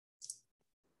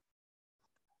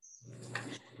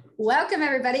Welcome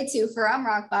everybody to From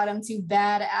Rock Bottom to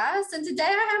Badass. And today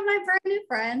I have my brand new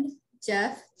friend,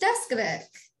 Jeff Deskovic.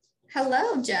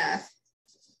 Hello, Jeff.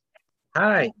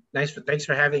 Hi, thanks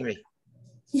for having me.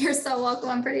 You're so welcome.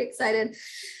 I'm pretty excited.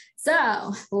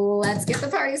 So let's get the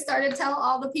party started. Tell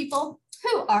all the people,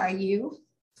 who are you?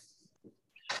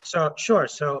 Sure.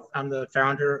 So I'm the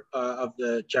founder of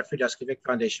the Jeffrey Deskovic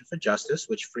Foundation for Justice,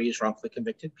 which frees wrongfully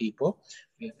convicted people.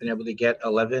 We've been able to get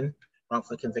 11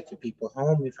 wrongfully convicted people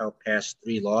home. We've helped pass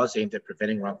 3 laws aimed at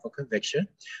preventing wrongful conviction.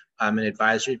 I'm an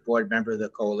advisory board member of the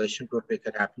coalition group It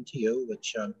Could Happen to You,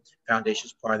 which foundation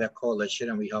is part of that coalition,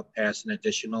 and we helped pass an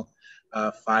additional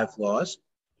 5 laws.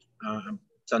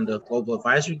 It's on the Global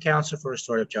Advisory Council for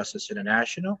Restorative Justice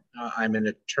International. I'm an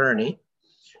attorney.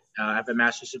 I have a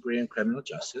master's degree in criminal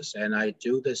justice, and I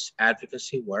do this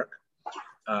advocacy work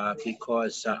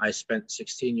because I spent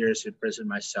 16 years in prison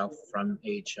myself from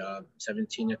age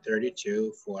 17 to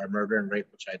 32 for murder and rape,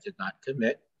 which I did not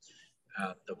commit.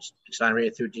 That was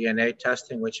exonerated through DNA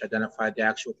testing, which identified the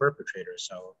actual perpetrator.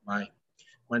 So I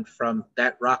went from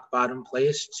that rock bottom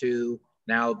place to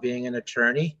now being an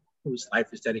attorney whose life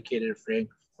is dedicated to freeing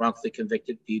wrongfully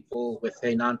convicted people with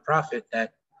a nonprofit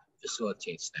that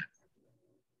facilitates that.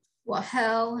 Well,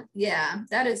 hell yeah,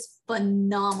 that is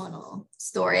phenomenal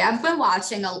story. I've been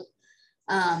watching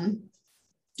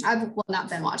I've not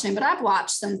been watching, but I've watched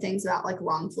some things about like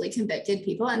wrongfully convicted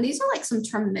people, and these are like some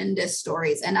tremendous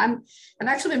stories. And I've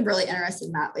actually been really interested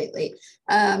in that lately.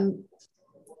 Can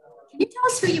you tell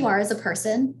us who you are as a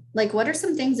person? Like, what are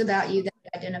some things about you that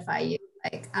identify you?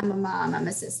 Like, I'm a mom, I'm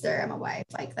a sister, I'm a wife,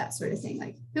 like that sort of thing.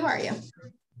 Like, who are you?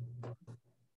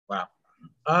 Wow.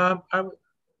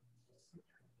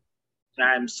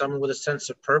 I'm someone with a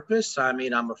sense of purpose. I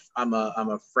mean, I'm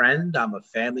a friend. I'm a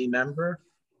family member.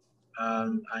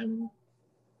 I'm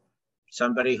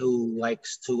somebody who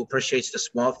appreciates the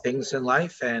small things in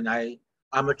life, and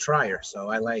I'm a trier.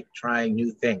 So I like trying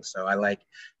new things. So I like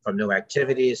from new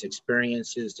activities,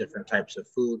 experiences, different types of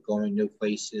food, going new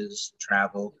places,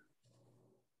 travel.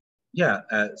 Yeah.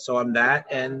 So I'm that,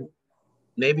 and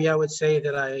maybe I would say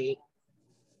that I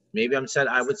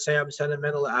would say I'm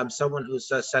sentimental. I'm someone who's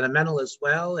sentimental as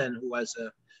well, and who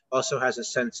also has a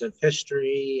sense of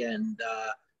history and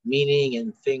meaning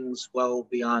and things well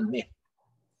beyond me.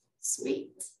 Sweet.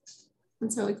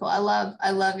 That's really cool. I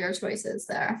love your choices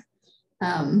there.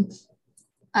 I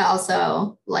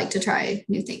also like to try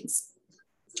new things.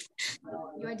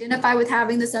 You identify with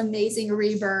having this amazing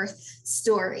rebirth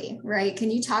story, right?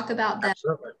 Can you talk about that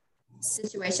Absolutely.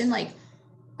 Situation, like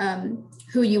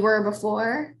who you were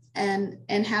before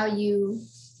and how you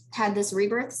had this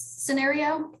rebirth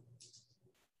scenario?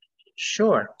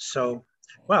 Sure. So,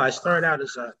 well, I started out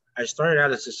as a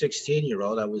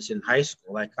 16-year-old. I was in high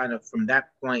school. I kind of, from that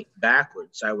point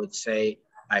backwards, I would say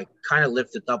I kind of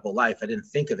lived a double life. I didn't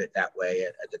think of it that way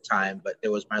at the time, but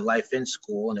there was my life in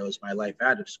school and there was my life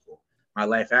out of school. My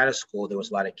life out of school, there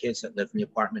was a lot of kids that lived in the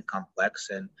apartment complex,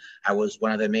 and I was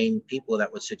one of the main people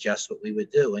that would suggest what we would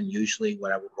do. And usually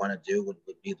what I would want to do would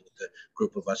be what the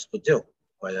group of us would do,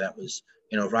 whether that was,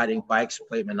 riding bikes,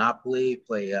 play Monopoly,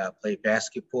 play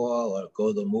basketball, or go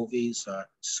to the movies, or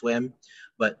swim.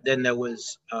 But then there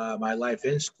was my life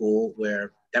in school,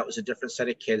 where that was a different set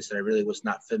of kids that I really was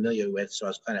not familiar with. So I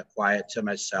was kind of quiet to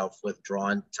myself,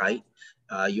 withdrawn, tight.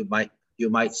 You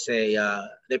might say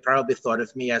they probably thought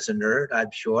of me as a nerd,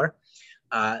 I'm sure.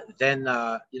 Then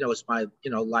it's my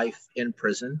life in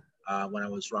prison when I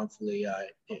was wrongfully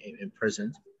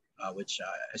imprisoned. Which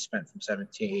I spent from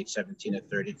age 17 to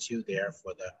 32 there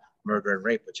for the murder and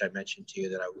rape, which I mentioned to you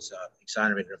that I was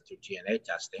exonerated through DNA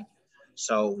testing.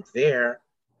 So there,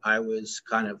 I was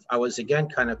again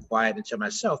kind of quiet into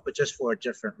myself, but just for a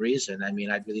different reason. I mean,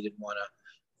 I really didn't want to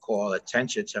call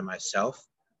attention to myself.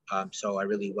 So I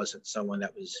really wasn't someone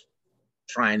that was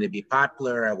trying to be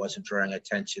popular. I wasn't drawing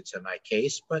attention to my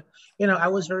case, but I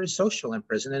was very social in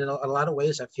prison. And in a lot of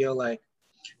ways, I feel like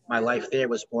my life there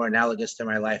was more analogous to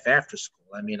my life after school.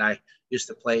 I mean, I used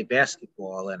to play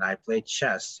basketball, and I played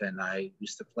chess, and I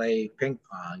used to play ping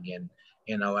pong,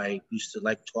 and I used to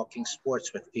like talking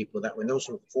sports with people those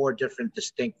were 4 different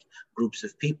distinct groups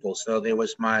of people. So there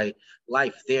was my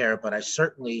life there, but I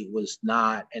certainly was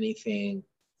not anything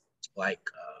like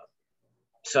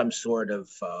some sort of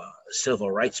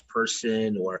civil rights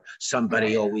person or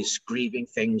somebody always grieving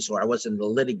things, or I wasn't a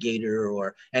litigator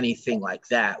or anything like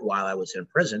that while I was in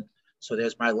prison. So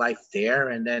there's my life there.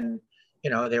 And then,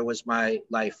 there was my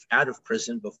life out of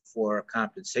prison before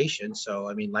compensation. So,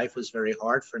 I mean, life was very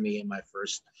hard for me in my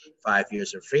first 5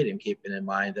 years of freedom, keeping in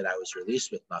mind that I was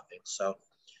released with nothing. So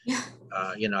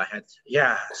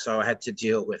Yeah. So I had to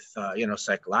deal with,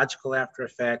 psychological after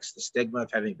effects, the stigma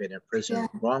of having been in prison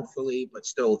wrongfully, but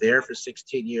still there for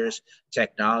 16 years.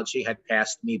 Technology had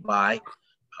passed me by.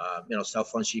 Cell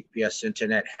phone, GPS,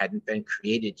 internet hadn't been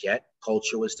created yet.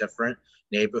 Culture was different,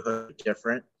 neighborhood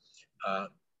different.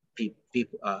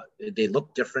 People, they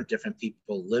look different. Different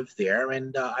people live there,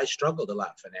 and I struggled a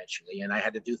lot financially, and I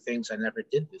had to do things I never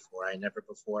did before. I never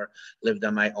before lived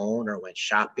on my own, or went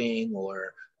shopping,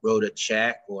 or wrote a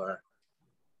check, or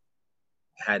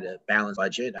had a balanced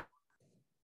budget.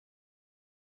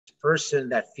 Person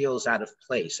that feels out of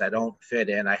place. I don't fit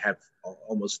in. I have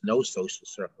almost no social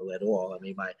circle at all. I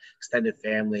mean, my extended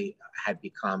family had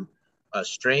become a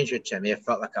stranger to me. It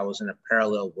felt like I was in a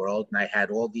parallel world, and I had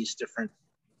all these different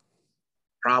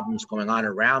problems going on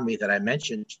around me that I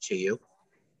mentioned to you.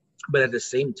 But at the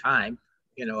same time,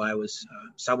 I was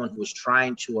someone who was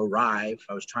trying to arrive.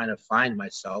 I was trying to find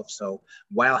myself. So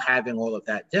while having all of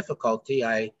that difficulty,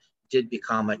 I did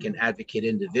become like an advocate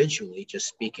individually, just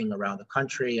speaking around the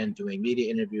country and doing media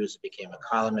interviews. I became a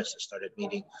columnist. I started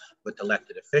meeting with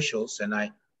elected officials, and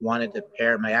I wanted to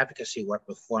pair my advocacy work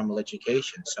with formal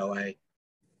education. So I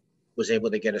was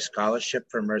able to get a scholarship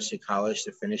from Mercy College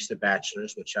to finish the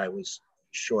bachelor's, which I was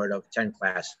short of 10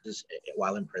 classes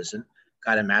while in prison.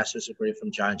 Got a master's degree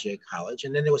from John Jay College.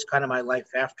 And then it was kind of my life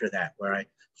after that, where I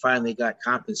finally got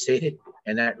compensated,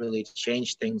 and that really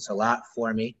changed things a lot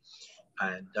for me.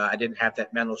 And I didn't have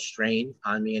that mental strain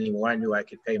on me anymore. I knew I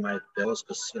could pay my bills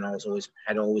because, I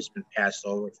had always been passed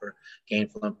over for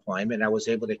gainful employment. I was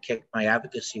able to kick my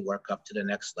advocacy work up to the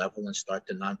next level and start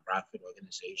the nonprofit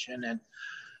organization. And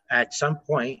at some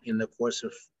point in the course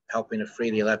of helping to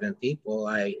free the 11 people,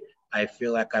 I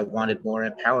feel like I wanted more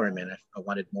empowerment. I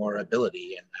wanted more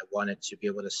ability, and I wanted to be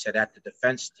able to sit at the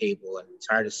defense table, and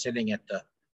tired of sitting at the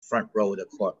front row of the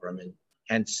courtroom, and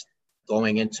hence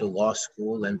going into law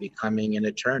school and becoming an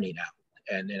attorney now.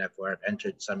 And then I've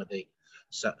entered some of the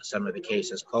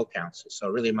cases co-counsel. So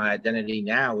really my identity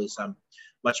now is I'm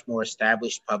much more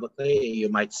established publicly. You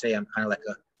might say I'm kind of like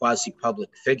a quasi-public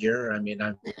figure. I mean,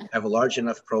 I have a large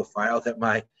enough profile that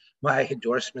my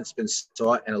endorsement's been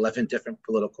sought in 11 different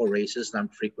political races, and I'm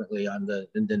frequently in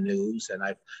the news, and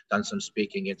I've done some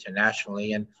speaking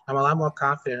internationally, and I'm a lot more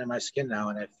confident in my skin now,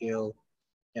 and I feel,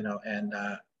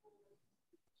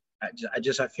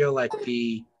 I feel like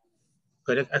the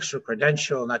extra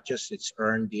credential, not just it's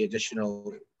earned the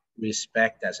additional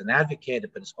respect as an advocate,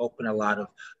 but it's opened a lot of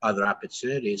other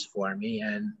opportunities for me.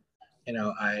 And,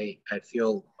 I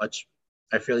feel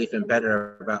even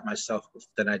better about myself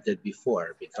than I did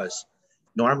before, because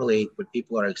normally when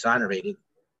people are exonerated,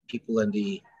 people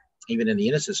even in the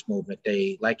innocence movement,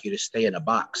 they like you to stay in a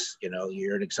box.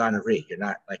 You're an exoneree. You're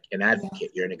not like an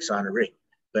advocate, you're an exoneree.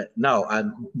 But no,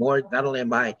 I'm more, not only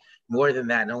am I more than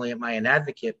that, not only am I an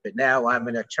advocate, but now I'm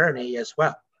an attorney as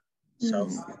well. So.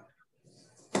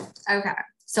 Okay.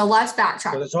 So let's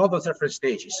backtrack. So there's all those different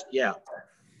stages. Yeah.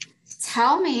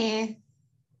 Tell me,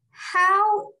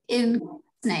 how in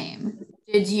name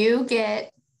did you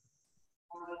get,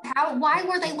 why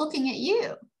were they looking at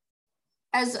you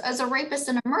as a rapist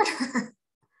and a murderer?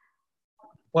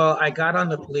 Well, I got on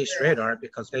the police radar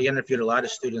because they interviewed a lot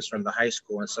of students from the high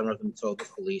school, and some of them told the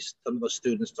police, some of the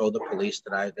students told the police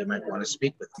that they might want to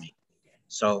speak with me.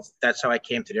 So that's how I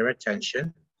came to their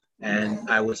attention. And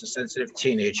I was a sensitive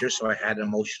teenager, so I had an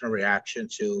emotional reaction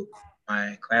to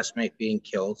my classmate being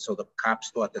killed. So the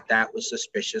cops thought that was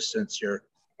suspicious, since you're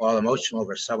all emotional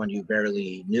over someone you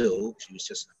barely knew. She was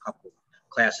just a couple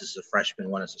classes as a freshman,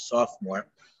 one as a sophomore.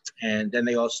 And then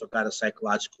they also got a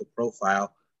psychological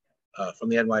profile from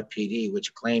the NYPD,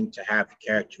 which claimed to have the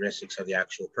characteristics of the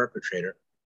actual perpetrator.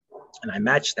 And I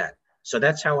matched that. So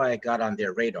that's how I got on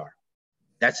their radar.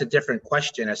 That's a different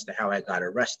question as to how I got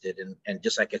arrested. And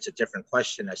just like it's a different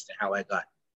question as to how I got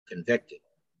convicted.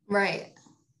 Right.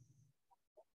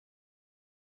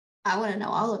 I want to know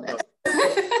all of it.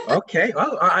 Okay.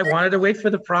 Well, I wanted to wait for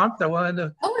the prompt. I wanted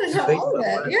to know all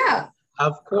of it. Yeah.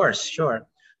 Of course. Sure.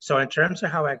 So in terms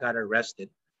of how I got arrested,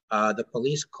 the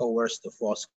police coerced a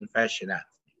false confession out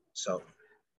of me. So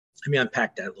let me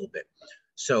unpack that a little bit.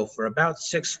 So for about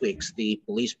 6 weeks, the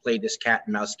police played this cat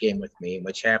and mouse game with me, in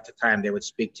which half the time they would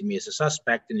speak to me as a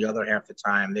suspect, and the other half the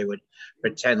time they would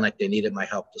pretend like they needed my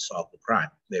help to solve the crime.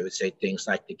 They would say things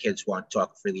like, the kids won't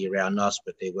talk freely around us,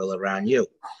 but they will around you.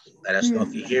 Let us know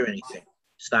if you hear anything.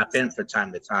 Stop in from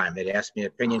time to time. They'd ask me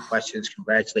opinion questions,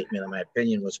 congratulate me that my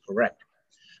opinion was correct.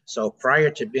 So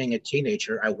prior to being a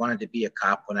teenager, I wanted to be a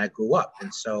cop when I grew up.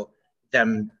 And so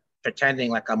them pretending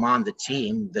like I'm on the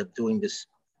team, doing this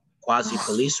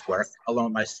quasi-police work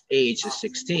along my age of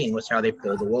 16 was how they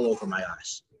pulled the wool over my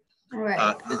eyes.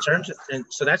 Right. In terms of, and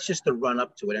so that's just the run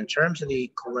up to it. In terms of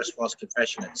the coerced false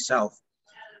confession itself,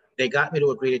 they got me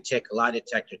to agree to take a lie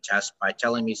detector test by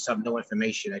telling me some new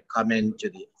information had come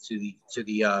into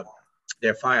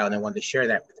their file, and they wanted to share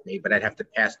that with me, but I'd have to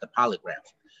pass the polygraph.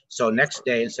 So next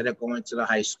day, instead of going to the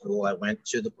high school, I went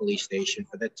to the police station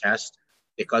for the test.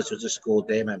 Because it was a school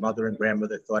day, my mother and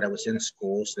grandmother thought I was in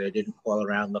school, so they didn't call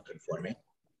around looking for me.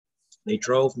 They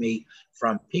drove me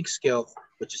from Peekskill,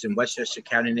 which is in Westchester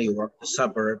County, New York, the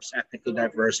suburbs, ethnically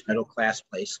diverse, middle-class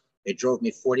place. They drove me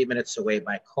 40 minutes away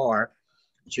by car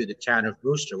to the town of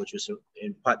Brewster, which was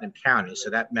in Putnam County. So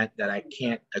that meant that I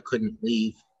couldn't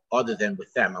leave other than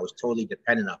with them. I was totally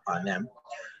dependent upon them.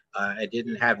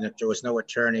 There was no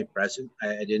attorney present.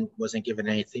 Wasn't given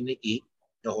anything to eat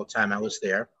the whole time I was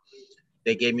there.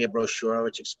 They gave me a brochure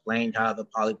which explained how the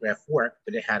polygraph worked,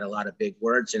 but it had a lot of big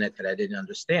words in it that I didn't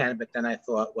understand. But then I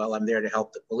thought, well, I'm there to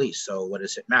help the police, so what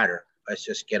does it matter? Let's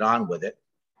just get on with it.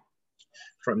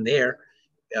 From there,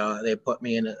 they put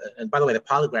me in, and by the way, the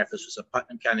polygraphist was a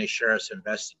Putnam County Sheriff's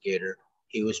investigator.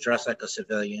 He was dressed like a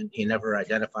civilian. He never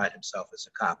identified himself as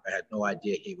a cop. I had no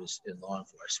idea he was in law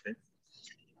enforcement.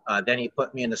 Then he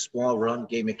put me in a small room,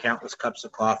 gave me countless cups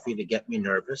of coffee to get me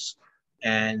nervous.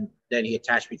 And then he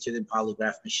attached me to the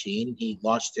polygraph machine. He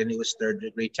launched into his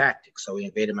third-degree tactics. So he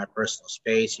invaded my personal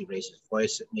space. He raised his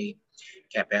voice at me,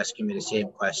 kept asking me the same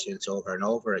questions over and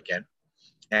over again.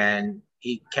 And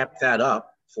he kept that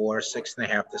up for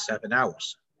 6.5 to 7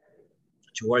 hours.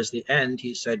 Towards the end,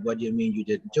 he said, "What do you mean you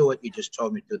didn't do it? You just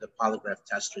told me through the polygraph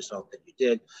test result that you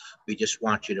did. We just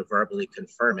want you to verbally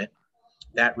confirm it."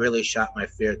 That really shot my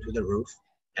fear through the roof.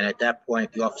 And at that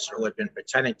point, the officer who had been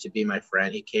pretending to be my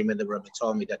friend, he came in the room and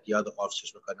told me that the other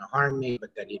officers were going to harm me,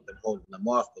 but that he'd been holding them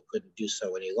off, but couldn't do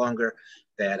so any longer,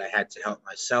 that I had to help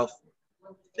myself.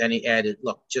 Then he added,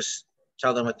 "Look, just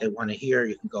tell them what they want to hear.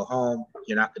 You can go home.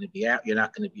 You're not going to be out. You're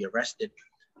not going to be arrested."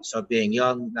 So being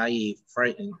young, naive,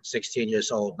 frightened, 16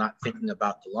 years old, not thinking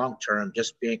about the long term,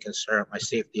 just being concerned with my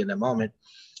safety in the moment,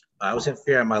 I was in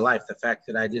fear of my life. The fact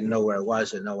that I didn't know where I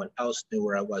was and no one else knew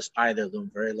where I was either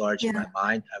loomed very large in my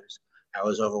mind. I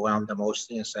was overwhelmed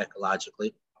emotionally and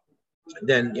psychologically. And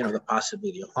then, the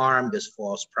possibility of harm, this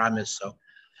false promise. So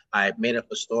I made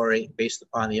up a story based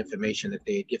upon the information that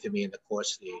they had given me in the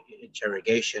course of the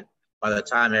interrogation. By the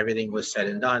time everything was said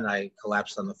and done, I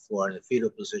collapsed on the floor in a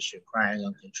fetal position, crying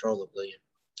uncontrollably.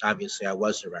 And obviously, I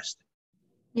was arrested.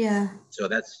 Yeah. So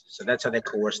that's how they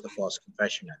coerced the false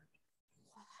confession.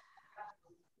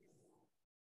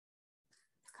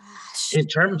 Gosh. In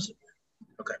terms,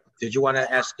 okay. Did you want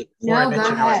to ask it before No, I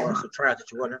mention how I lost the trial?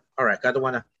 Did you want to? All right. I don't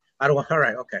want. All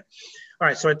right. Okay. All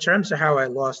right. So in terms of how I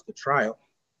lost the trial,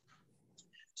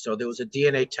 so there was a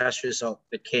DNA test result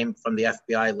that came from the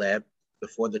FBI lab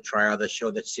before the trial that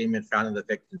showed that semen found in the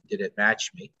victim didn't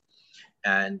match me,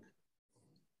 and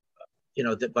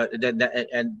but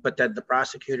then the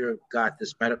prosecutor got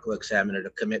this medical examiner to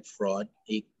commit fraud.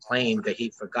 He claimed that he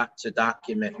forgot to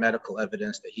document medical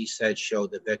evidence that he said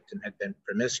showed the victim had been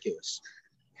promiscuous.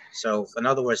 So in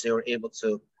other words, they were able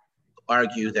to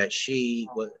argue that she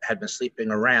had been sleeping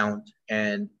around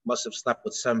and must have slept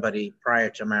with somebody prior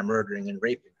to my murdering and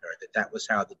raping her, that was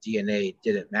how the DNA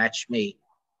didn't match me,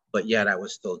 but yet I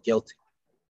was still guilty.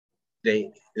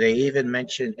 They even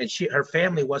mentioned, and her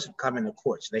family wasn't coming to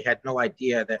court, so they had no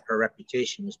idea that her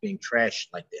reputation was being trashed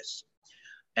like this.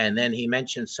 And then he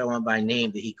mentioned someone by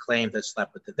name that he claimed had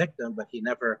slept with the victim, but he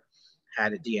never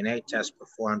had a DNA test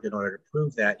performed in order to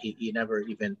prove that. He never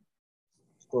even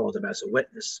called him as a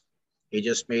witness. He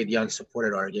just made the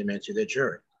unsupported argument to the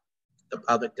jury. The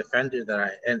public defender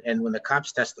and when the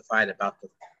cops testified about the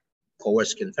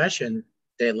coerced confession,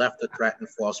 they left the threat and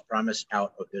false promise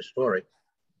out of their story.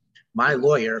 My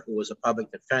lawyer, who was a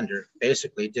public defender,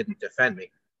 basically didn't defend me.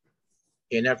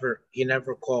 He never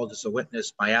called as a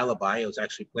witness my alibi. I was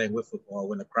actually playing wiffle ball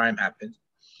when the crime happened.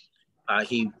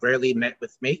 He rarely met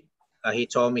with me. He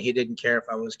told me he didn't care if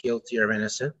I was guilty or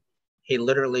innocent. He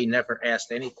literally never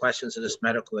asked any questions of this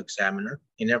medical examiner.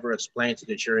 He never explained to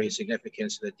the jury the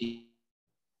significance of the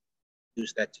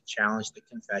used that to challenge the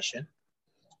confession.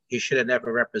 He should have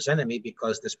never represented me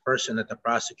because this person that the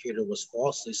prosecutor was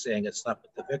falsely saying had slept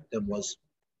with the victim was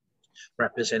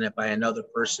represented by another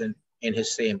person in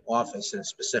his same office, and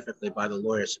specifically by the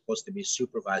lawyer supposed to be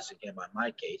supervising him on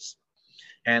my case.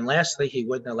 And lastly, he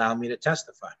wouldn't allow me to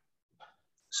testify.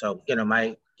 So,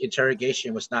 my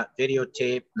interrogation was not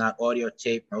videotape, not audio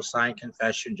tape, no signed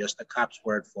confession, just the cop's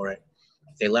word for it.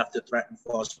 They left the threat and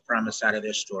false promise out of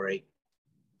their story,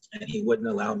 and he wouldn't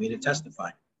allow me to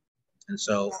testify. And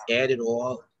so add it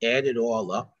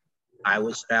all up, I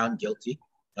was found guilty.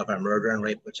 of a murder and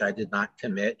rape, which I did not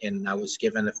commit. And I was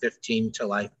given a 15 to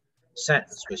life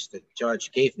sentence, which the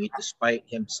judge gave me, despite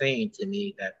him saying to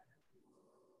me that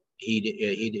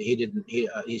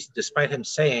despite him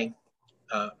saying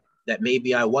that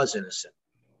maybe I was innocent.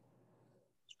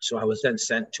 So I was then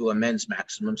sent to a men's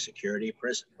maximum security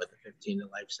prison with a 15 to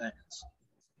life sentence.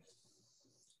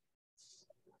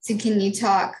 So can you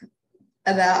talk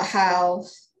about how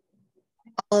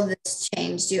all of this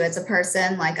changed you as a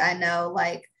person? Like, I know,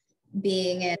 like,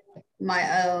 being in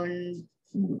my own,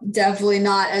 definitely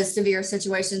not as severe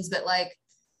situations, but like,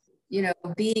 you know,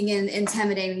 being in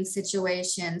intimidating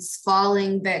situations,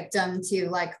 falling victim to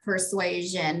like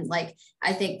persuasion. Like,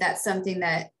 I think that's something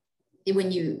that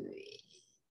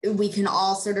we can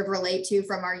all sort of relate to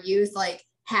from our youth, like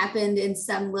happened in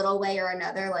some little way or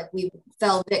another. Like, we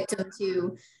fell victim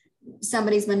to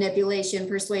somebody's manipulation,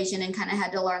 persuasion, and kind of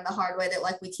had to learn the hard way that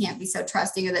like we can't be so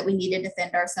trusting, or that we need to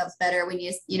defend ourselves better. We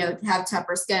need to, you know, have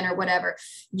tougher skin or whatever.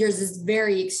 Yours is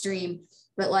very extreme,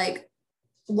 but like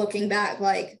looking back,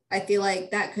 like I feel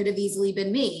like that could have easily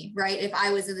been me, right? If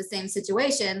I was in the same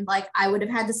situation, like I would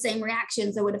have had the same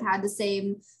reactions. I would have had the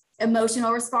same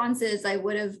emotional responses. I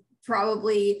would have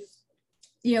probably,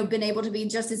 you know, been able to be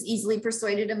just as easily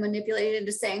persuaded and manipulated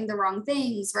into saying the wrong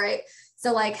things, right?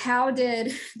 So like, how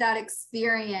did that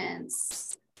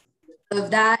experience of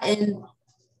that, and,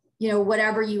 you know,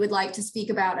 whatever you would like to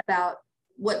speak about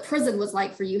what prison was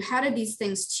like for you, how did these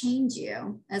things change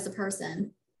you as a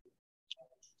person?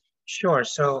 Sure.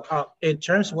 So in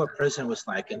terms of what prison was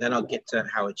like, and then I'll get to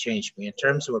how it changed me. In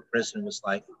terms of what prison was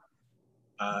like,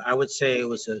 I would say it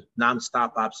was a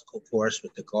nonstop obstacle course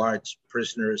with the guards,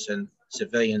 prisoners, and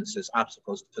civilians as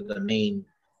obstacles to the main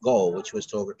goal, which was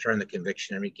to overturn the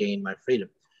conviction and regain my freedom.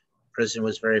 Prison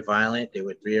was very violent. There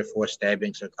were 3 or 4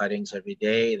 stabbings or cuttings every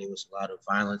day. There was a lot of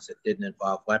violence that didn't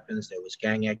involve weapons. There was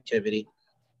gang activity.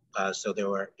 So there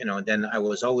were, you know, and then I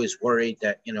was always worried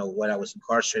that, you know, what I was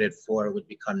incarcerated for would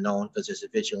become known, because there's a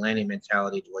vigilante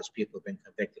mentality towards people who've been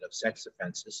convicted of sex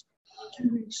offenses.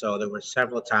 Mm-hmm. So there were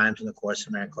several times in the course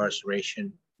of my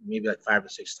incarceration, maybe like 5 or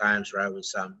 6 times, where I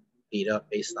was beat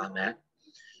up based on that.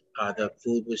 The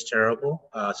food was terrible.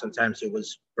 Sometimes it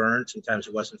was burned. Sometimes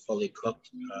it wasn't fully cooked.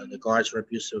 The guards were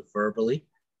abusive verbally.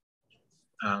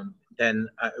 Then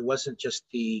it wasn't just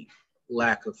the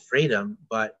lack of freedom,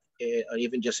 but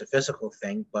even just a physical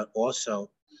thing, but also,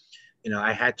 you know,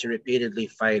 I had to repeatedly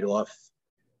fight off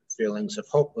feelings of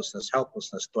hopelessness,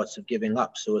 helplessness, thoughts of giving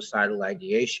up, suicidal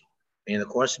ideation. In the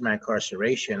course of my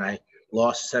incarceration, I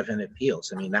lost 7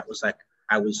 appeals. I mean, that was like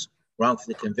I was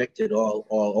wrongfully convicted all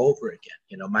over again.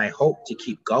 You know, my hope to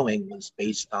keep going was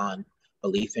based on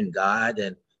belief in God,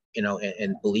 and, you know,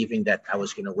 and believing that I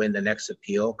was going to win the next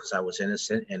appeal because I was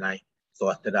innocent, and I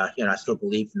thought that, you know, I still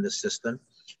believed in the system.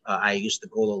 I used to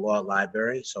go to the law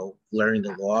library, so learning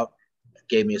the law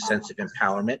gave me a sense of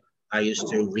empowerment. I used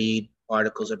to read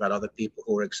articles about other people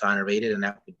who were exonerated, and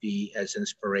that would be as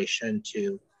inspiration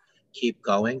to keep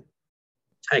going.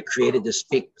 I created this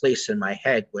fake place in my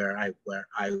head where I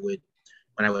would,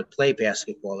 when I would play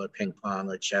basketball or ping pong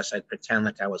or chess, I'd pretend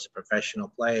like I was a professional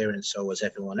player, and so was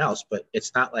everyone else. But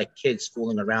it's not like kids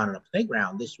fooling around in a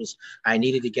playground. I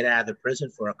needed to get out of the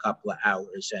prison for a couple of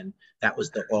hours, and that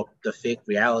was the fake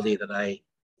reality that I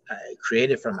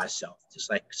created for myself. Just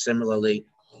like similarly,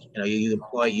 you know, you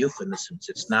employ euphemisms.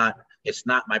 It's not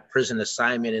my prison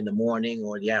assignment in the morning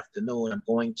or the afternoon. I'm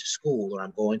going to school or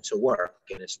I'm going to work,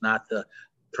 and it's not the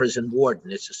prison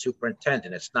warden, it's the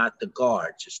superintendent, it's not the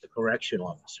guards, it's the correction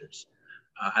officers.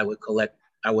 I would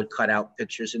cut out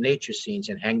pictures of nature scenes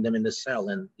and hang them in the cell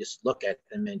and just look at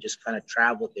them and just kind of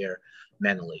travel there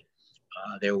mentally.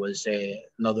 There was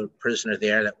another prisoner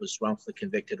there that was wrongfully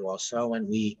convicted also, and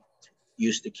we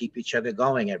used to keep each other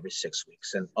going every 6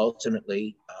 weeks. And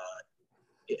ultimately,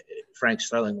 Frank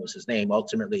Sterling was his name.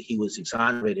 Ultimately, he was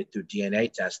exonerated through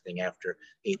DNA testing after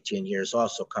 18 years,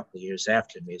 also a couple of years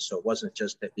after me. So it wasn't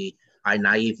just that I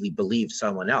naively believed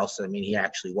someone else. I mean, he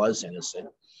actually was innocent.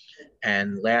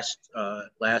 And last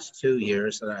 2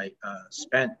 years that I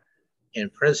spent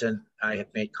in prison, I have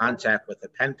made contact with a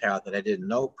pen pal that I didn't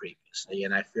know previously.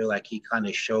 And I feel like he kind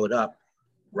of showed up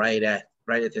right at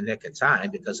the nick of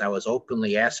time, because I was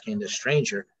openly asking the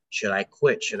stranger, should I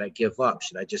quit? Should I give up?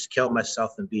 Should I just kill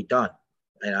myself and be done?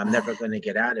 And I'm never going to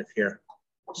get out of here.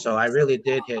 So I really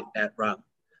did hit that rock.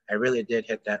 I really did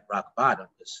hit that rock bottom.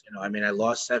 You know, I mean, I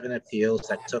lost 7 appeals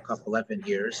that took up 11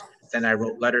 years. Then I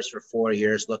wrote letters for 4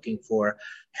 years looking for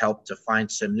help to find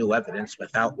some new evidence,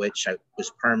 without which I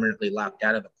was permanently locked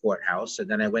out of the courthouse. And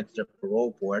then I went to the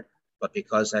parole board But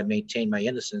because I maintained my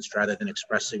innocence rather than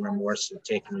expressing remorse and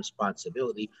taking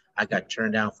responsibility, I got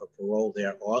turned down for parole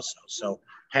there also. So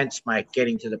hence my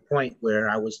getting to the point where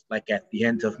I was like at the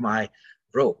end of my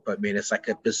rope. I mean, it's like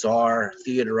a bizarre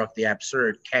theater of the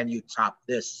absurd. Can you top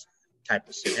this type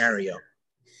of scenario?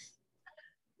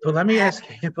 But let me ask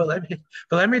you, but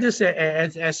let me just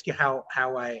ask you how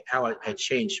I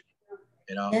changed,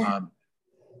 you know. Yeah.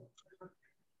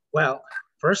 Well,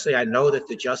 firstly, I know that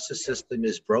the justice system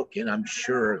is broken. I'm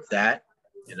sure of that.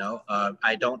 You know,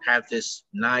 I don't have this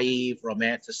naive,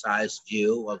 romanticized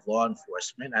view of law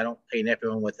enforcement. I don't paint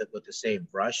everyone with it with the same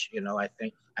brush. You know,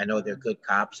 I know they're good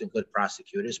cops and good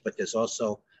prosecutors, but there's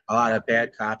also a lot of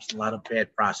bad cops and a lot of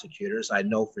bad prosecutors. I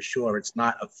know for sure it's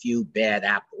not a few bad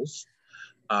apples,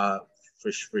 uh,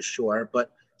 for sure.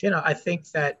 But you know, I think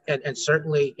that, and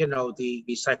certainly, you know, the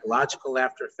psychological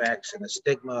after effects and the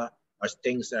stigma are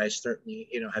things that I certainly,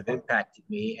 you know, have impacted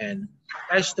me. And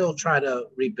I still try to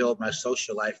rebuild my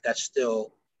social life. That's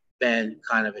still been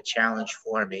kind of a challenge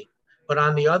for me. But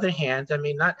on the other hand, I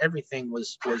mean, not everything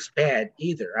was bad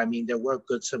either. I mean, there were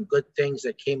some good things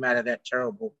that came out of that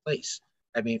terrible place.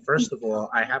 I mean, first of all,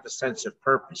 I have a sense of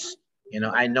purpose. You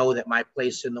know, I know that my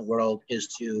place in the world is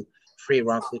to free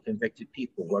wrongfully convicted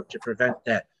people, work to prevent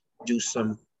that, do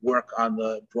some work on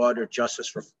the broader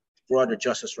justice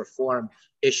reform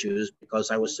issues,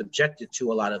 because I was subjected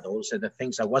to a lot of those, and the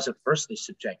things I wasn't personally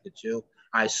subjected to,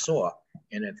 I saw.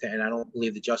 And I don't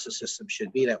believe the justice system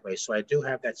should be that way. So I do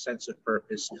have that sense of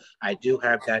purpose. I do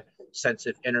have that sense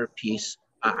of inner peace.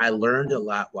 I learned a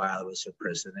lot while I was in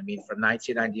prison. I mean, from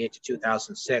 1998 to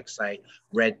 2006, I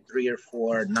read 3 or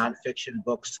 4 nonfiction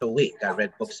books a week. I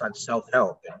read books on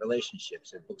self-help and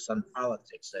relationships and books on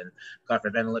politics and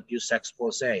governmental abuse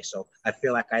expose. So I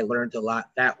feel like I learned a lot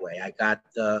that way. I got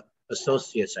the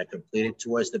associates I completed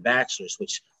towards the bachelor's,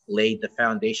 which laid the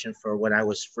foundation for when I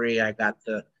was free. I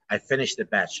finished the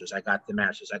bachelor's, I got the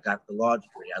master's, I got the law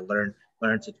degree. I learned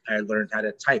how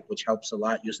to type, which helps a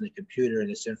lot using the computer in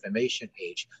this information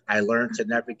age. I learned to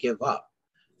never give up,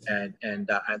 and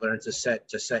I learned to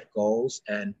set goals.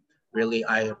 And really,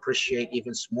 I appreciate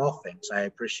even small things. I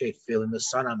appreciate feeling the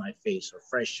sun on my face, or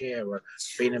fresh air, or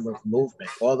freedom of movement.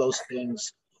 All those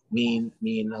things mean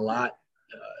a lot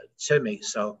to me.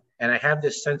 So, and I have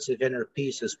this sense of inner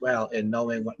peace as well in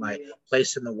knowing what my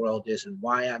place in the world is and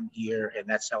why I'm here, and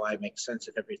that's how I make sense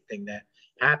of everything that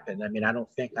happened. I mean, I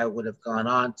don't think I would have gone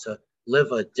on to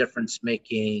live a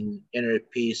difference-making inner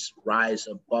peace, rise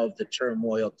above the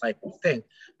turmoil type of thing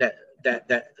that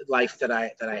life that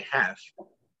I have.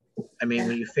 I mean,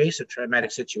 when you face a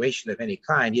traumatic situation of any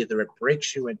kind, either it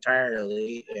breaks you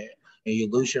entirely and you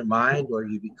lose your mind, or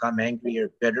you become angry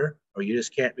or bitter, or you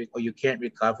just can't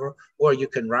recover, or you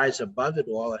can rise above it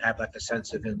all and have like a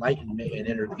sense of enlightenment and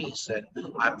inner peace. And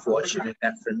I'm fortunate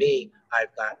that for me,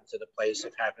 I've gotten to the place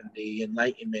of having the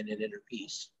enlightenment and inner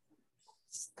peace.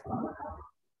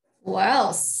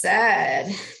 Well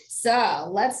said. So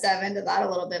let's dive into that a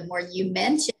little bit more. You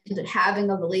mentioned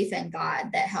having a belief in God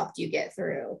that helped you get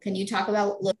through. Can you talk about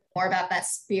a little more about that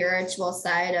spiritual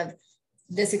side of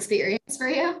this experience for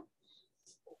you?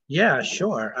 Yeah,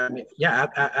 sure. I mean, yeah,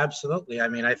 absolutely. I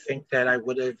mean, I think that I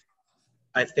would have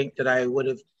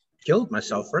killed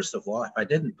myself, first of all, if I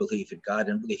didn't believe in God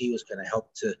and believe He was going to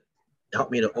help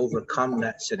me to overcome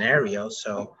that scenario.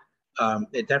 So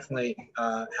it definitely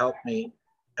helped me.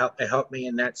 It helped me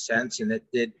in that sense, and it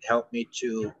did help me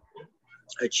to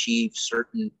achieve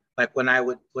certain, like when I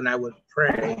would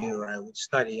pray or I would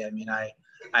study. I mean,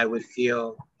 I would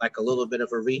feel like a little bit of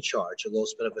a recharge, a little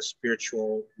bit of a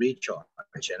spiritual recharge,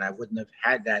 and I wouldn't have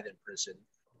had that in prison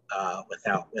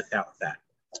without that.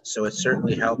 So it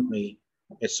certainly helped me.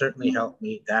 It certainly helped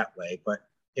me that way. But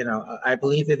you know, I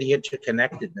believe in the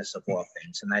interconnectedness of all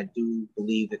things, and I do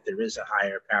believe that there is a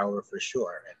higher power for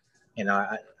sure. And you know,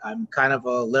 I'm kind of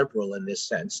a liberal in this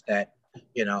sense that,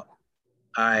 you know,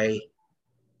 I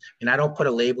don't put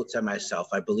a label to myself.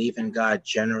 I believe in God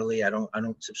generally. I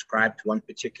don't subscribe to one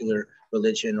particular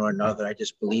religion or another. I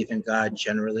just believe in God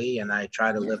generally, and I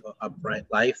try to live an upright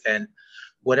life. And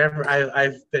whatever,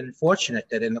 I've been fortunate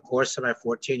that in the course of my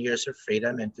 14 years of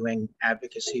freedom and doing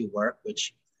advocacy work,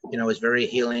 which, you know, is very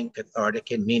healing,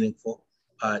 cathartic, and meaningful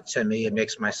to me. It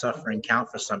makes my suffering count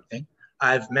for something.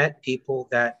 I've met people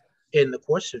that in the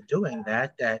course of doing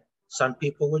that some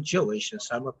people were Jewish and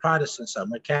some were Protestant,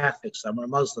 some were Catholic, some were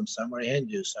Muslim, some were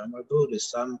Hindu, some were Buddhist,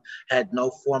 some had no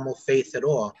formal faith at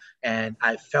all. And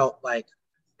I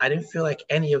didn't feel like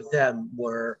any of them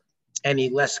were any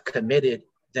less committed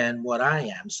than what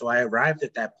I am. So I arrived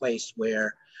at that place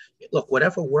where, look,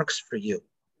 whatever works for you,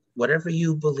 whatever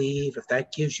you believe, if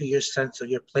that gives you your sense of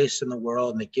your place in the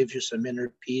world and it gives you some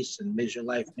inner peace and makes your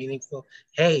life meaningful,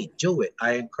 hey, do it.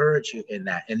 I encourage you in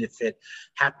that. And if it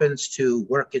happens to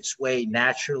work its way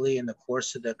naturally in the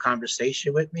course of the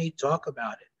conversation with me, talk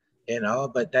about it.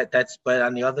 But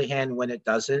on the other hand, when it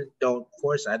doesn't, don't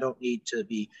force. I don't need to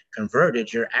be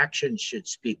converted. Your actions should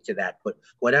speak to that. But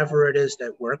whatever it is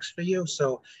that works for you.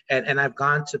 So, and I've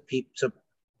gone to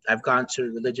I've gone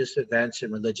to religious events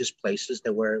and religious places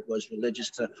that where it was religious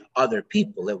to other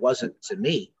people. It wasn't to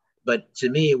me, but to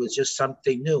me, it was just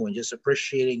something new and just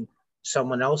appreciating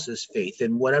someone else's faith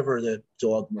and whatever the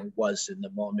dogma was in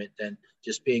the moment and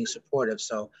just being supportive.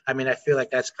 So, I mean, I feel like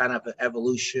that's kind of an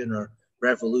evolution or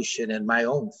revolution in my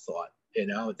own thought,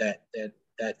 that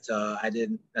I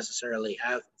didn't necessarily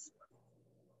have before.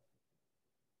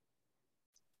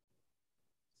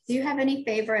 Do you have any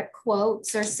favorite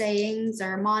quotes or sayings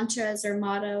or mantras or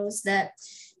mottos that,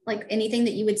 like, anything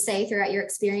that you would say throughout your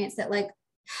experience that like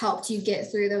helped you get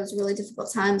through those really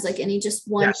difficult times? Like any just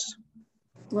one? Yes.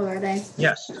 What are they?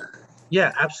 Yes.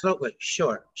 Yeah, absolutely.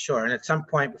 Sure. And at some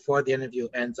point before the interview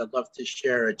ends, I'd love to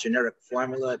share a generic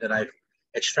formula that I've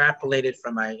extrapolated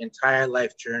from my entire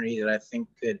life journey that I think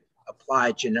could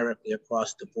apply generically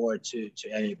across the board to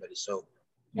anybody. So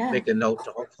make a note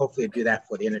to hopefully do that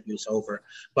before the interview's over.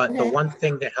 But the one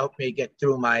thing that helped me get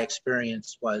through my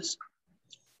experience was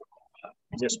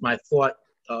just my thought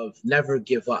of never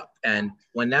give up. And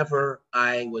whenever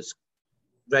I was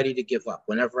ready to give up,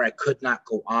 whenever I could not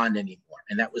go on anymore,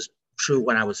 and that was true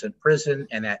when I was in prison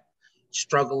and at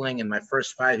struggling in my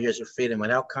first 5 years of freedom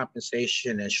without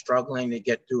compensation and struggling to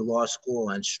get through law school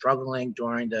and struggling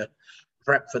during the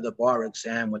prep for the bar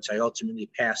exam, which I ultimately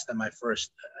passed on my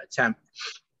first attempt,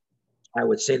 I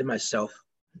would say to myself,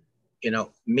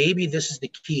 maybe this is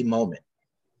the key moment.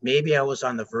 Maybe I was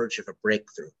on the verge of a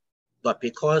breakthrough, but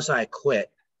because I quit,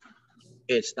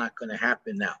 it's not going to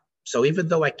happen now. So even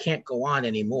though I can't go on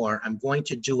anymore, I'm going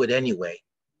to do it anyway,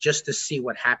 just to see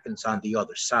what happens on the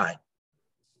other side.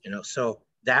 So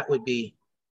that would be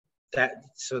that.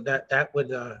 So that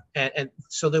would, and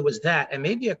so there was that. And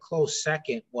maybe a close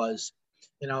second was,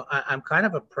 I'm kind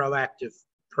of a proactive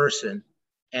person.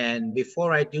 And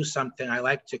before I do something, I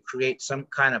like to create some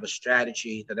kind of a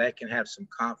strategy that I can have some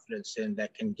confidence in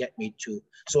that can get me to,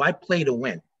 so I play to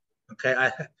win. Okay.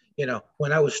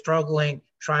 When I was struggling,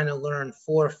 trying to learn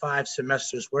 4 or 5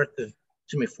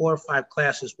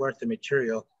 classes worth of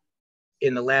material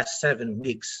in the last 7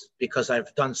 weeks, because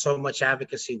I've done so much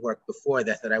advocacy work before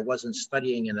that I wasn't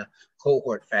studying in a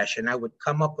cohort fashion, I would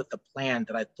come up with a plan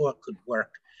that I thought could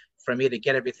work for me to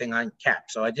get everything on cap.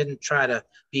 So I didn't try to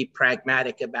be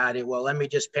pragmatic about it. Well, let me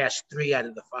just pass 3 out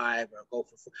of the 5 or go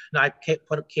for 4. No, I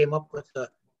came up with a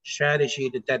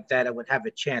strategy that I would have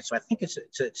a chance. So I think it's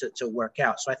to work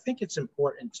out. So I think it's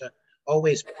important to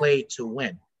always play to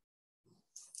win.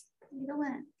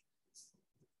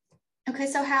 Okay,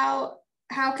 so how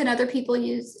can other people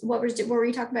use, what were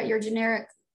you talking about, your generic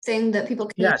thing that people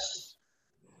can use?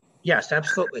 Yes,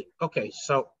 absolutely. Okay,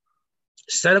 so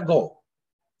set a goal.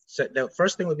 So the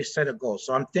first thing would be set a goal.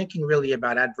 So I'm thinking really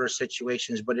about adverse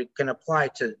situations, but it can apply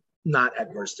to not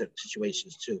adverse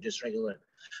situations too, just regular,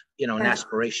 an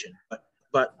aspiration.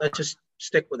 But let's just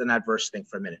stick with an adverse thing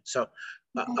for a minute. So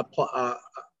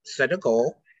set a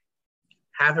goal,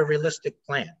 have a realistic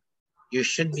plan. You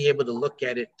should be able to look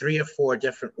at it 3 or 4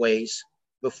 different ways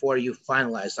before you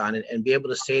finalize on it and be able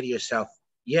to say to yourself,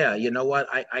 yeah, you know what,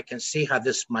 I can see how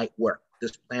this might work.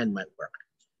 This plan might work.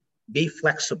 Be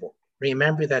flexible.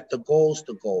 Remember that the goal's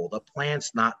the goal, the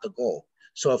plan's not the goal.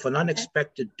 So if an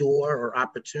unexpected door or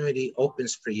opportunity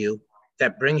opens for you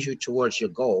that brings you towards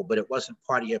your goal, but it wasn't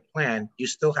part of your plan, you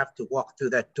still have to walk through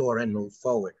that door and move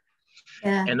forward.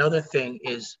 Yeah. Another thing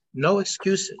is no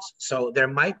excuses. So there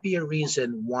might be a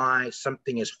reason why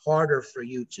something is harder for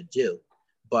you to do,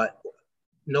 but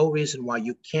no reason why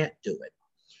you can't do it.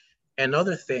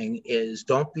 Another thing is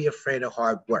don't be afraid of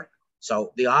hard work.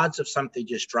 So the odds of something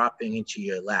just dropping into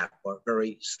your lap are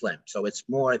very slim. So it's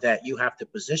more that you have to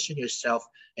position yourself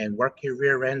and work your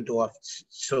rear end off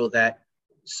so that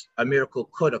a miracle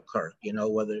could occur,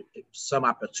 whether some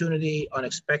opportunity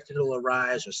unexpected will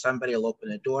arise or somebody will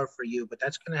open a door for you, but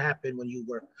that's going to happen when you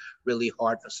work really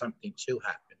hard for something to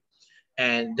happen.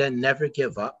 And then never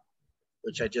give up,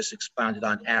 which I just expounded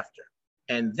on after.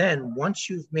 And then once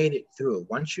you've made it through,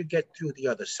 once you get through the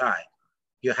other side,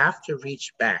 you have to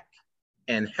reach back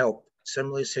and help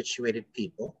similarly situated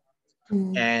people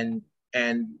and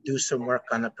do some work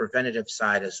on the preventative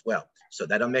side as well. So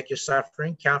that'll make your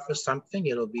suffering count for something.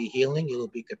 It'll be healing. It'll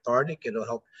be cathartic. It'll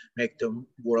help make the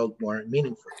world more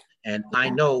meaningful. And I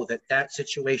know that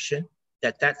situation,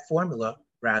 that formula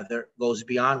rather, goes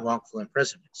beyond wrongful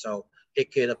imprisonment. So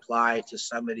it could apply to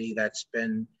somebody that's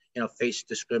been, faced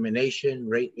discrimination,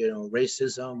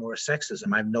 racism or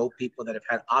sexism. I know people that have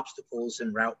had obstacles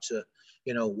en route to,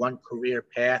 one career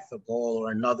path, a goal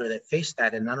or another that faced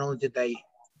that. And not only did they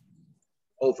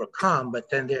overcome, but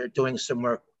then they're doing some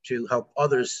work to help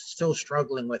others still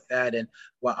struggling with that. And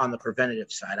on the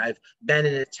preventative side, I've been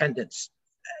in attendance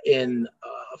in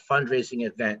a fundraising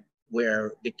event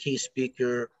where the key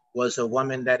speaker was a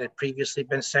woman that had previously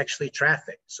been sexually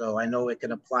trafficked. So I know it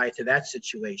can apply to that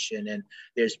situation. And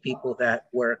there's people that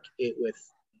work it with,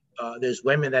 there's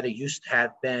women that used to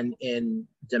have been in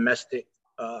domestic,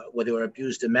 where they were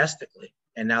abused domestically.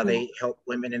 And now they help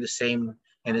women in the same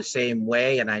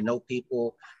way. And I know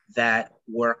people that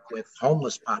work with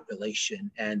homeless population,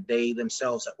 and they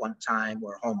themselves at one time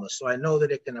were homeless. So I know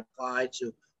that it can apply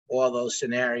to all those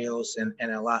scenarios and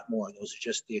a lot more. Those are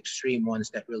just the extreme ones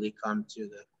that really come to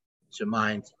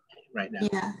mind right now.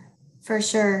 Yeah, for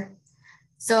sure.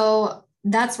 So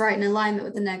that's right in alignment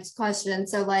with the next question.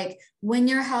 So like when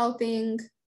you're helping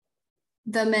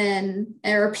the men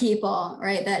or people,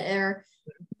 right, that are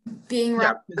being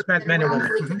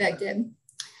wrongfully convicted.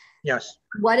 Yes.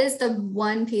 What is the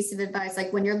one piece of advice,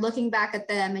 like when you're looking back at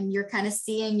them and you're kind of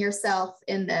seeing yourself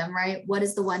in them, right? What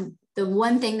is the one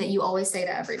thing that you always say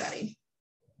to everybody?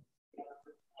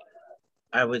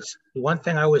 The one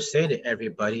thing I would say to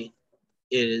everybody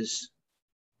is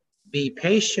be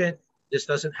patient. This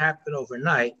doesn't happen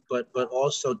overnight, but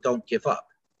also don't give up.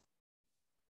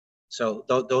 So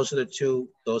those are the two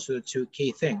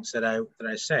key things that I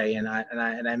say. And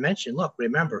I mentioned, look,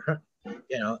 remember,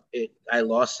 I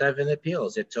lost 7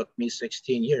 appeals. It took me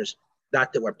 16 years.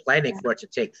 Not that we're planning for it to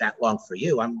take that long for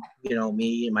you.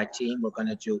 Me and my team, we're going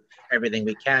to do everything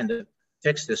we can to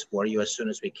fix this for you as soon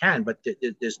as we can. But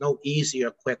there's no easy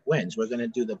or quick wins. We're going to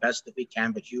do the best that we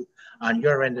can. But you, on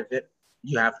your end of it,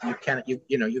 you have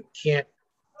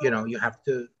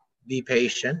to be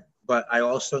patient. But I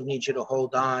also need you to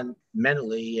hold on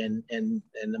mentally and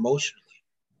emotionally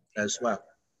as well.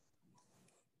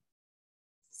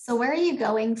 So where are you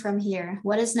going from here?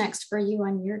 What is next for you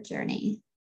on your journey?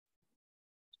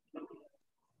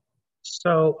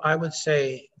 So I would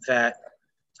say that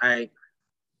I'm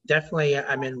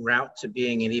en route to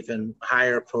being an even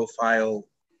higher profile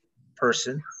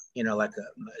person, like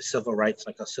a civil rights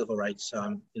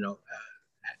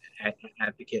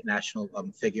advocate, national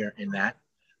figure in that.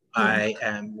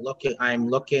 I'm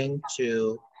looking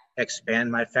to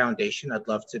expand my foundation. I'd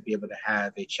love to be able to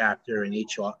have a chapter in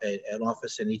an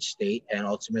office in each state and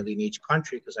ultimately in each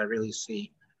country, because I really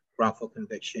see wrongful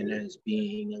conviction as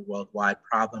being a worldwide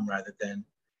problem rather than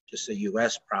just a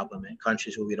U.S. problem. In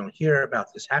countries where we don't hear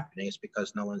about this happening, it's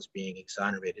because no one's being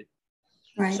exonerated.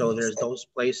 Right. So there's those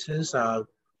places.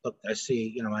 Look, I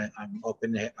see, I'm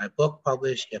hoping to get my book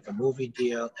published, get a movie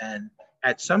deal, and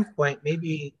at some point,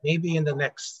 maybe in the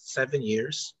next 7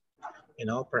 years,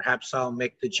 perhaps I'll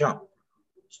make the jump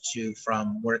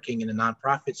from working in the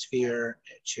nonprofit sphere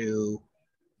to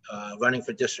running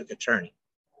for district attorney,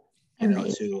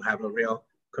 to have a real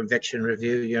conviction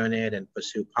review unit and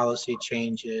pursue policy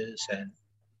changes and,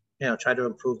 try to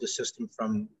improve the system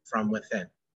from within.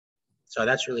 So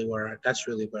that's really where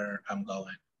I'm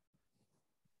going.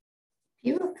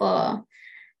 Beautiful.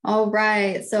 All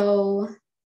right. So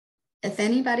if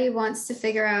anybody wants to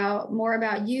figure out more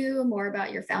about you, more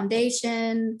about your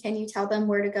foundation, can you tell them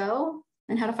where to go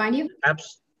and how to find you?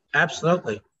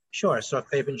 Absolutely. Sure. So if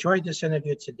they've enjoyed this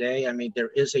interview today,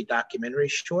 there is a documentary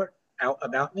short out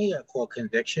about me called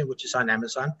Conviction, which is on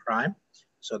Amazon Prime.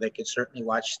 So they can certainly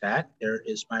watch that. There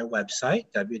is my website,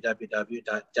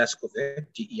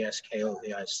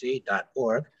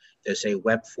 www.deskovic.org. There's a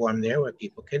web form there where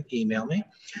people can email me.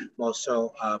 I'm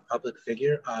also a public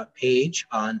figure page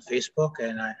on Facebook,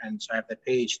 and so I have the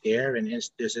page there, and there's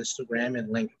Instagram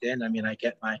and LinkedIn. I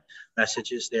get my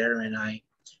messages there, and I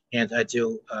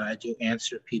do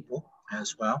answer people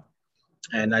as well.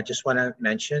 And I just want to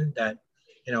mention that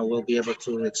we'll be able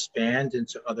to expand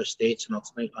into other states and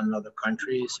ultimately on other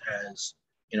countries as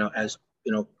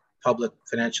public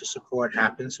financial support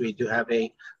happens. We do have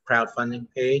a crowdfunding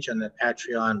page on the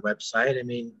Patreon website.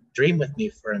 Dream with me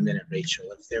for a minute,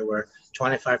 Rachel. If there were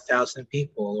 25,000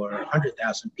 people or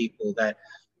 100,000 people that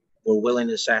were willing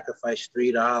to sacrifice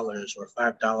 $3 or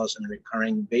 $5 on a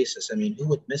recurring basis, who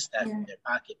would miss that in their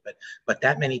pocket? But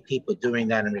that many people doing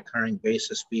that on a recurring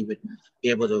basis, we would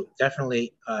be able to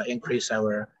definitely increase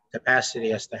our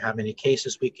capacity as to how many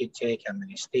cases we could take, how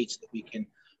many states that we can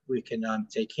we can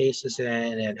take cases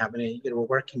in and have any, we're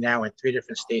working now in 3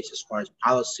 different states as far as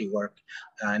policy work,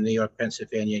 New York,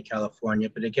 Pennsylvania, and California.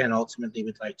 But again, ultimately,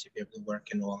 we'd like to be able to work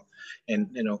in all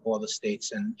the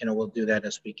states, and we'll do that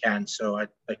as we can. So I'd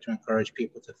like to encourage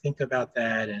people to think about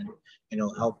that, and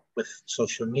help with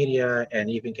social media and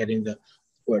even getting the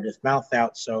word of mouth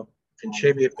out. So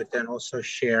contribute, but then also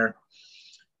share.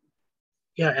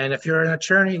 Yeah, and if you're an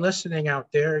attorney listening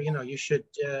out there, you should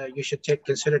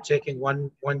consider taking one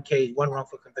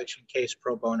wrongful conviction case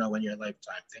pro bono in your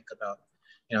lifetime. Think about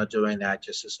doing that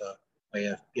just as a way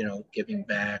of giving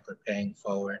back or paying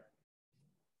forward.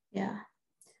 Yeah.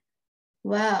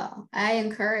 Well, I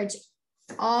encourage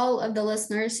all of the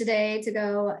listeners today to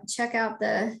go check out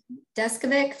the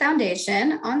Deskovic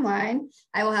Foundation online.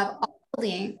 I will have all the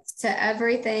links to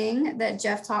everything that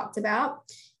Jeff talked about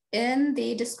in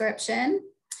the description.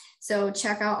 So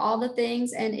check out all the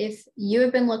things. And if you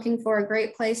have been looking for a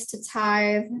great place to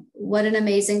tithe, what an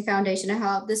amazing foundation to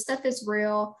help. This stuff is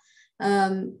real.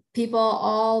 People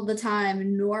all the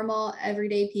time, normal,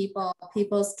 everyday people,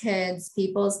 people's kids,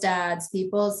 people's dads,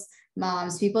 people's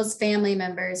moms, people's family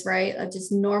members, right?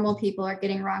 Just normal people are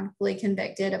getting wrongfully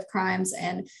convicted of crimes,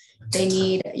 and they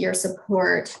need your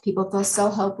support. People feel so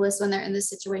hopeless when they're in this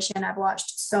situation. I've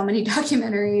watched so many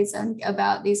documentaries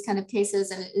about these kind of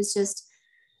cases, and it's just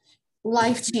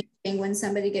life-changing when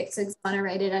somebody gets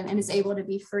exonerated and is able to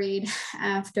be freed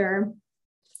after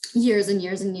years and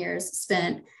years and years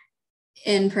spent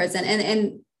in prison.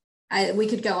 And we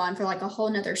could go on for like a whole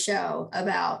nother show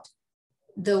about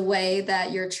the way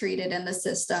that you're treated in the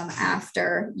system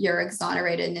after you're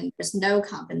exonerated, and there's no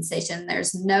compensation,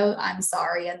 there's no I'm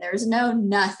sorry, and there's no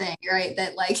nothing, right,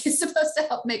 that like is supposed to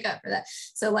help make up for that.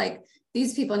 So like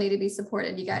these people need to be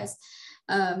supported, you guys.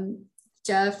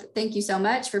 Jeff, thank you so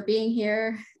much for being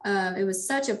here. It was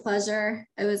such a pleasure.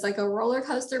 It was like a roller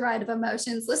coaster ride of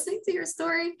emotions listening to your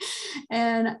story,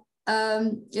 and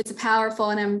it's powerful,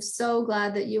 and I'm so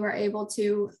glad that you were able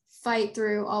to fight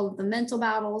through all of the mental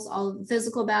battles, all of the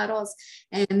physical battles,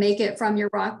 and make it from your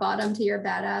rock bottom to your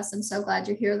badass. I'm so glad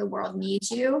you're here. The world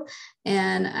needs you.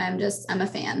 And I'm a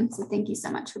fan. So thank you so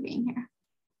much for being here.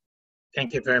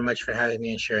 Thank you very much for having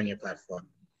me and sharing your platform.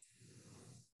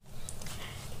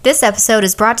 This episode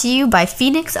is brought to you by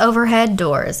Phoenix Overhead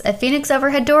Doors. At Phoenix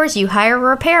Overhead Doors, you hire a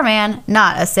repairman,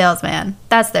 not a salesman.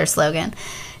 That's their slogan.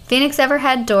 Phoenix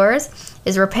Overhead Doors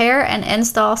is repair and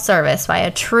install service by a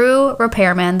true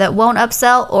repairman that won't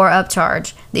upsell or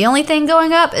upcharge. The only thing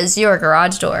going up is your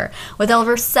garage door. With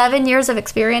over 7 years of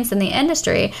experience in the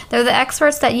industry, they're the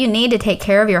experts that you need to take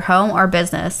care of your home or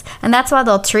business. And that's why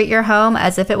they'll treat your home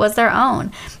as if it was their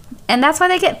own. And that's why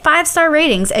they get 5-star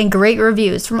ratings and great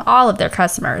reviews from all of their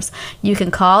customers. You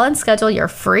can call and schedule your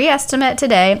free estimate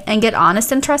today and get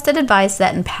honest and trusted advice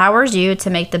that empowers you to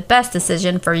make the best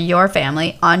decision for your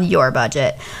family on your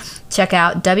budget. Check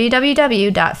out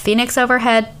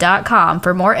www.phoenixoverhead.com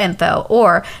for more info,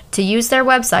 or to use their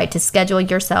website to schedule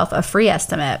yourself a free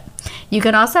estimate. You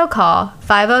can also call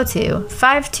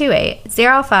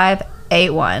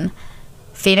 502-528-0581.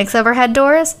 Phoenix Overhead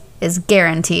Doors is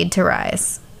guaranteed to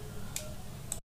rise.